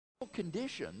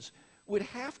conditions would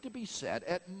have to be set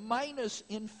at minus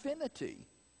infinity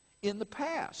in the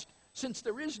past, since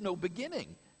there is no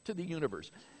beginning to the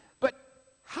universe. But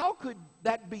how could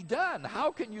that be done?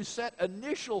 How can you set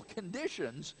initial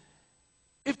conditions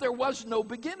if there was no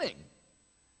beginning?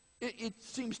 It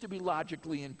seems to be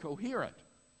logically incoherent.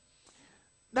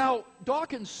 Now,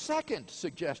 Dawkins' second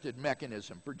suggested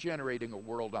mechanism for generating a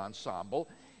world ensemble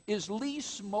is Lee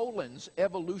Smolin's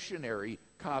evolutionary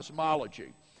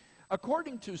cosmology.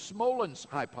 According to Smolin's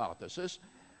hypothesis,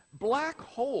 black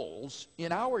holes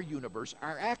in our universe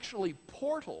are actually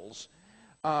portals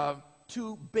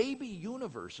to baby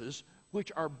universes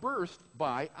which are birthed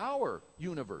by our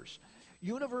universe.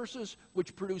 Universes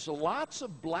which produce lots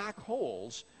of black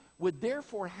holes would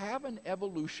therefore have an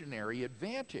evolutionary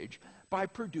advantage by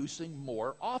producing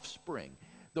more offspring.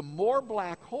 The more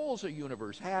black holes a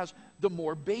universe has, the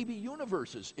more baby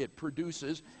universes it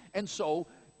produces, and so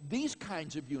these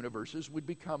kinds of universes would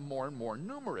become more and more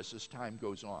numerous as time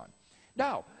goes on.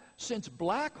 Now, since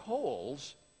black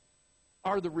holes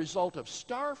are the result of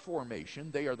star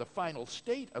formation, they are the final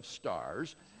state of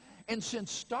stars, and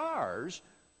since stars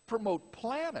promote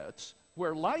planets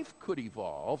where life could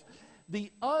evolve,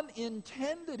 the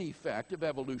unintended effect of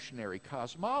evolutionary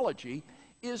cosmology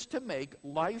is to make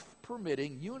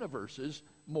life-permitting universes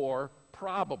more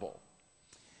probable.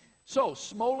 So,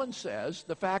 Smolin says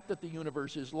the fact that the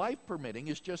universe is life-permitting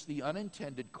is just the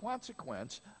unintended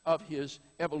consequence of his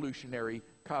evolutionary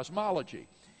cosmology.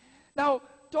 Now,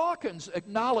 Dawkins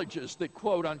acknowledges that,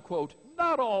 quote unquote,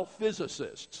 not all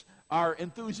physicists are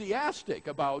enthusiastic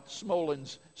about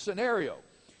Smolin's scenario.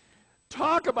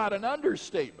 Talk about an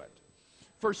understatement.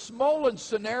 For Smolin's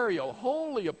scenario,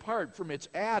 wholly apart from its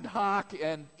ad hoc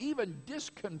and even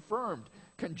disconfirmed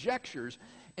conjectures,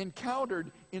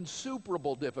 encountered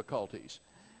insuperable difficulties.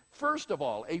 First of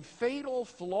all, a fatal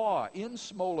flaw in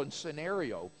Smolin's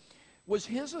scenario was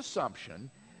his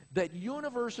assumption that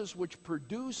universes which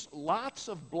produce lots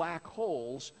of black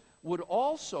holes would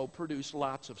also produce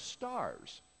lots of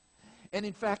stars. And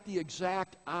in fact, the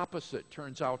exact opposite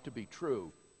turns out to be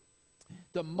true.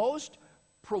 The most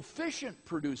proficient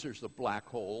producers of black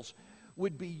holes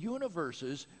would be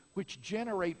universes which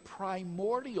generate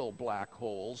primordial black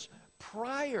holes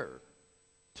prior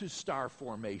to star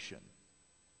formation.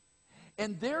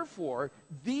 And therefore,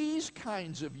 these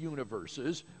kinds of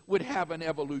universes would have an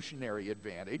evolutionary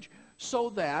advantage,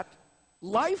 so that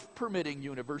life-permitting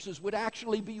universes would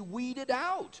actually be weeded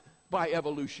out by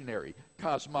evolutionary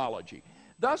cosmology.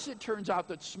 Thus, it turns out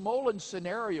that Smolin's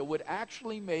scenario would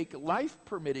actually make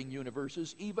life-permitting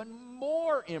universes even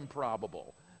more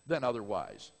improbable than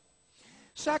otherwise.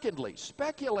 Secondly,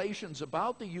 speculations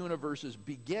about the universes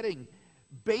begetting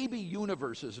baby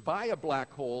universes via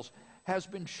black holes has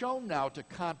been shown now to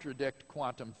contradict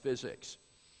quantum physics.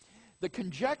 The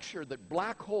conjecture that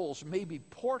black holes may be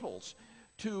portals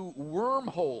to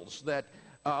wormholes that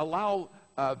allow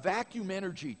vacuum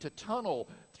energy to tunnel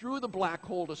through the black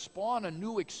hole to spawn a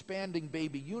new expanding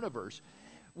baby universe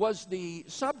was the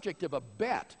subject of a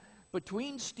bet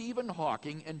between Stephen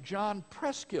Hawking and John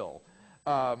Preskill,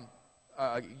 UC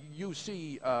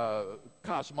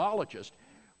cosmologist,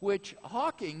 which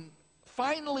Hawking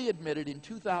finally admitted in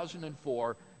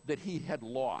 2004 that he had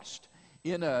lost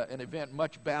in an event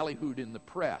much ballyhooed in the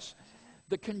press.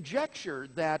 The conjecture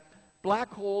that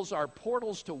black holes are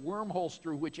portals to wormholes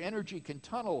through which energy can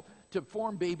tunnel to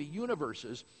form baby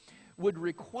universes would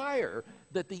require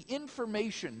that the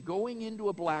information going into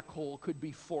a black hole could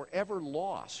be forever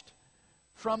lost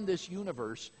from this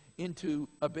universe into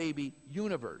a baby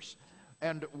universe.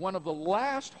 And one of the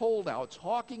last holdouts,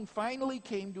 Hawking finally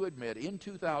came to admit in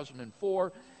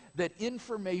 2004 that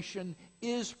information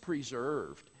is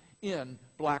preserved in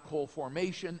black hole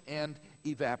formation and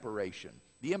evaporation.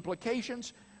 The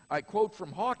implications, I quote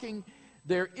from Hawking,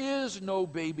 "There is no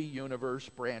baby universe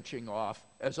branching off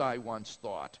as I once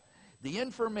thought. The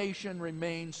information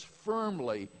remains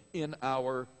firmly in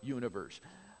our universe."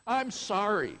 I'm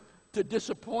sorry to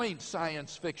disappoint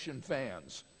science fiction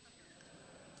fans,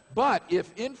 but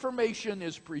if information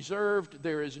is preserved,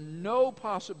 there is no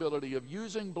possibility of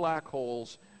using black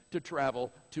holes to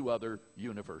travel to other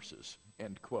universes,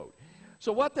 end quote.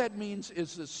 So what that means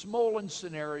is the Smolin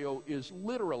scenario is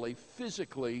literally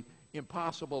physically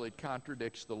impossible. It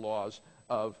contradicts the laws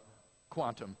of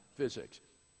quantum physics.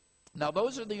 Now,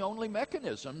 those are the only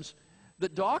mechanisms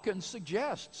that Dawkins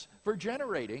suggests for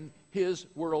generating his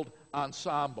world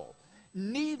ensemble.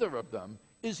 Neither of them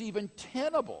is even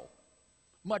tenable,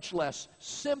 much less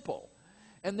simple.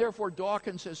 And therefore,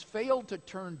 Dawkins has failed to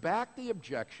turn back the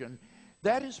objection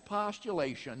that his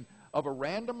postulation of a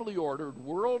randomly ordered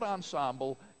world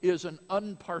ensemble is an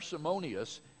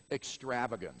unparsimonious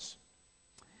extravagance.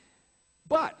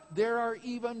 But there are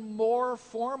even more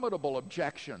formidable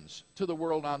objections to the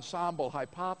world ensemble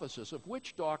hypothesis, of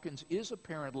which Dawkins is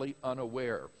apparently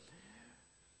unaware.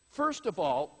 First of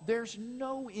all, there's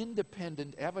no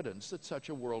independent evidence that such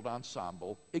a world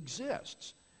ensemble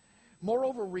exists.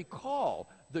 Moreover, recall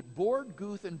that Bóg,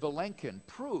 Urojony, and Vilenkin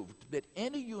proved that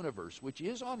any universe which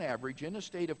is on average in a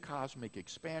state of cosmic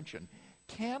expansion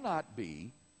cannot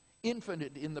be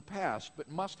infinite in the past, but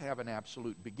must have an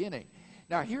absolute beginning.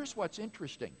 Now, here's what's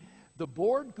interesting. The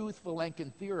Bóg, Urojony,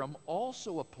 Vilenkin theorem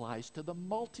also applies to the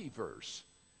multiverse,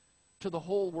 to the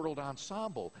whole world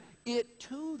ensemble. It,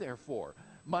 too, therefore,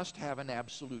 must have an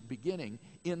absolute beginning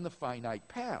in the finite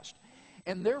past.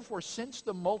 And therefore, since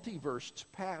the multiverse's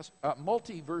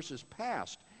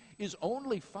past is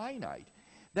only finite,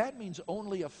 that means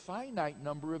only a finite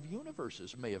number of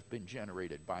universes may have been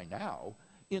generated by now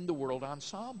in the world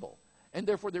ensemble. And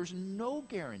therefore, there's no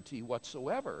guarantee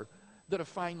whatsoever that a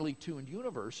finely tuned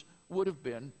universe would have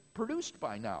been produced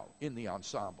by now in the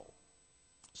ensemble.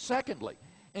 Secondly,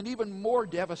 and even more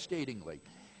devastatingly,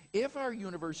 if our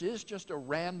universe is just a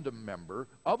random member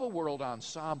of a world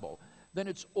ensemble, then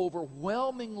it's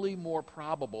overwhelmingly more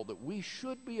probable that we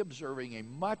should be observing a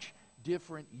much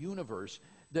different universe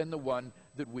than the one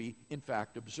that we, in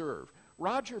fact, observe.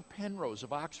 Roger Penrose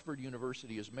of Oxford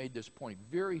University has made this point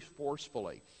very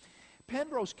forcefully.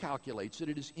 Penrose calculates that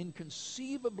it is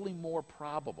inconceivably more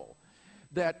probable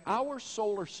that our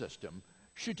solar system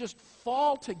should just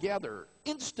fall together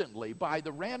instantly by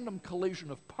the random collision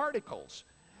of particles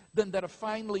than that a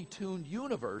finely tuned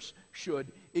universe should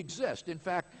exist. In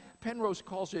fact, Penrose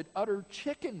calls it utter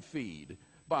chicken feed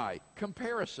by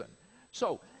comparison.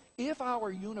 So, if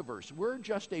our universe were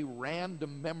just a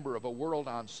random member of a world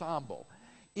ensemble,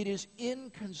 it is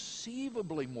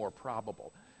inconceivably more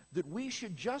probable that we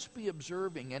should just be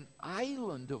observing an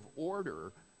island of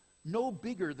order no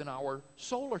bigger than our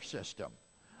solar system.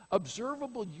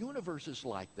 Observable universes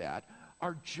like that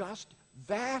are just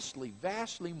vastly,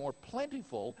 vastly more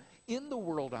plentiful in the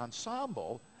world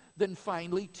ensemble than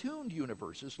finely tuned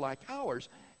universes like ours,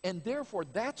 and therefore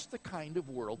that's the kind of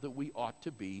world that we ought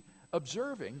to be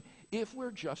observing if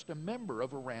we're just a member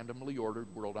of a randomly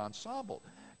ordered world ensemble.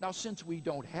 Now, since we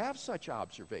don't have such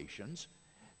observations,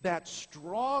 that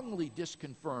strongly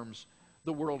disconfirms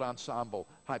the world ensemble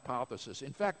hypothesis.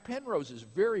 In fact, Penrose is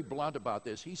very blunt about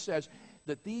this. He says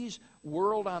that these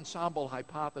world ensemble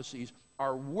hypotheses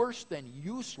are worse than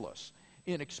useless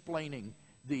in explaining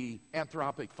the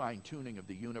anthropic fine-tuning of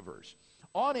the universe.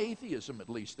 On atheism, at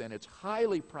least, then, it's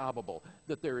highly probable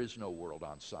that there is no world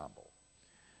ensemble.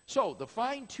 So, the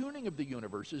fine-tuning of the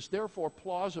universe is therefore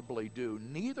plausibly due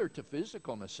neither to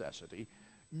physical necessity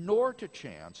nor to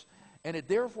chance, and it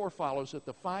therefore follows that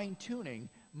the fine-tuning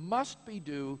must be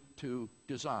due to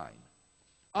design.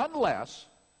 Unless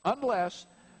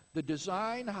the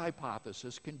design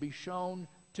hypothesis can be shown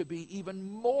to be even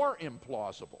more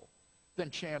implausible than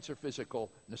chance or physical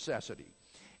necessity.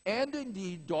 And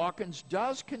indeed, Dawkins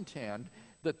does contend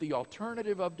that the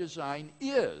alternative of design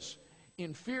is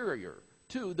inferior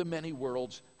to the many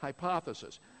worlds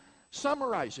hypothesis.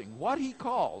 Summarizing what he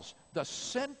calls the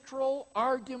central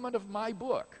argument of my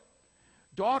book,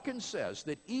 Dawkins says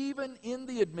that even in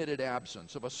the admitted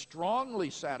absence of a strongly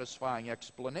satisfying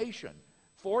explanation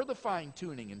for the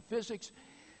fine-tuning in physics,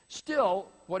 still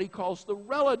what he calls the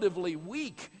relatively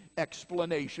weak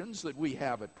explanations that we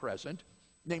have at present,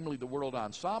 namely the world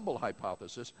ensemble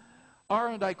hypothesis, are,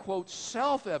 and I quote,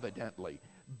 self-evidently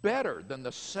better than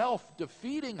the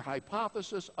self-defeating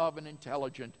hypothesis of an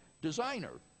intelligent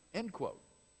designer, end quote.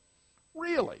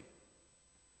 Really?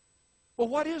 Well,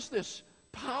 what is this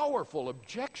powerful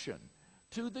objection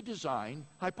to the design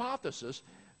hypothesis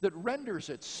that renders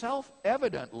it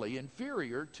self-evidently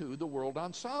inferior to the world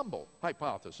ensemble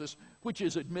hypothesis, which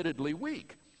is admittedly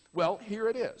weak? Well, here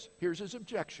it is. Here's his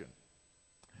objection.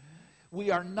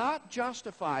 We are not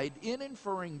justified in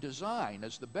inferring design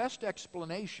as the best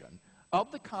explanation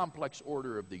of the complex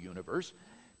order of the universe,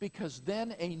 because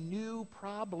then a new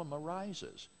problem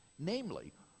arises,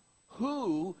 namely,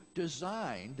 who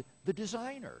designed the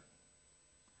designer?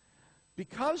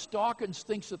 Because Dawkins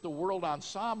thinks that the world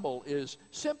ensemble is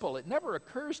simple, it never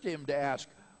occurs to him to ask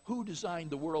who designed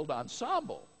the world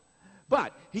ensemble.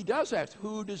 But he does ask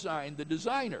who designed the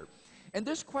designer. And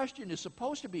this question is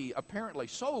supposed to be apparently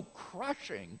so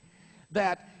crushing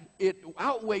that it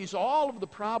outweighs all of the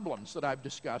problems that I've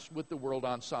discussed with the world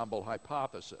ensemble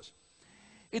hypothesis.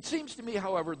 It seems to me,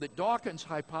 however, that Dawkins'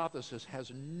 hypothesis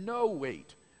has no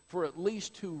weight for at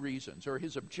least two reasons, or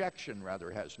his objection, rather,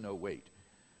 has no weight.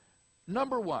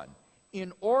 Number one,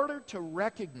 in order to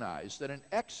recognize that an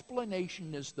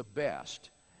explanation is the best,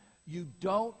 you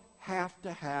don't have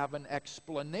to have an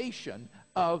explanation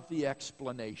of the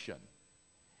explanation.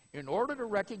 In order to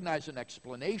recognize an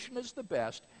explanation as the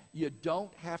best, you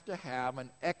don't have to have an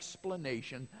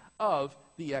explanation of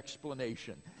the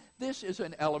explanation. This is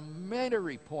an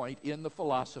elementary point in the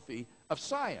philosophy of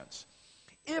science.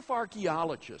 If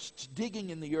archaeologists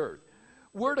digging in the earth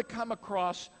were to come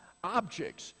across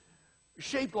objects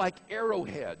shaped like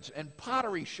arrowheads and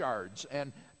pottery shards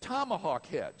and tomahawk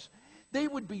heads, they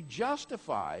would be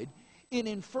justified in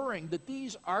inferring that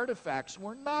these artifacts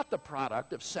were not the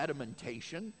product of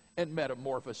sedimentation and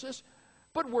metamorphosis,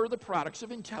 but were the products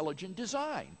of intelligent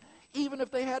design, even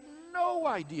if they had no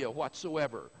idea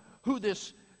whatsoever who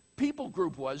this people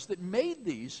group was that made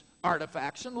these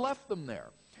artifacts and left them there.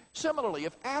 Similarly,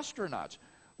 if astronauts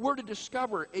were to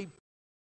discover a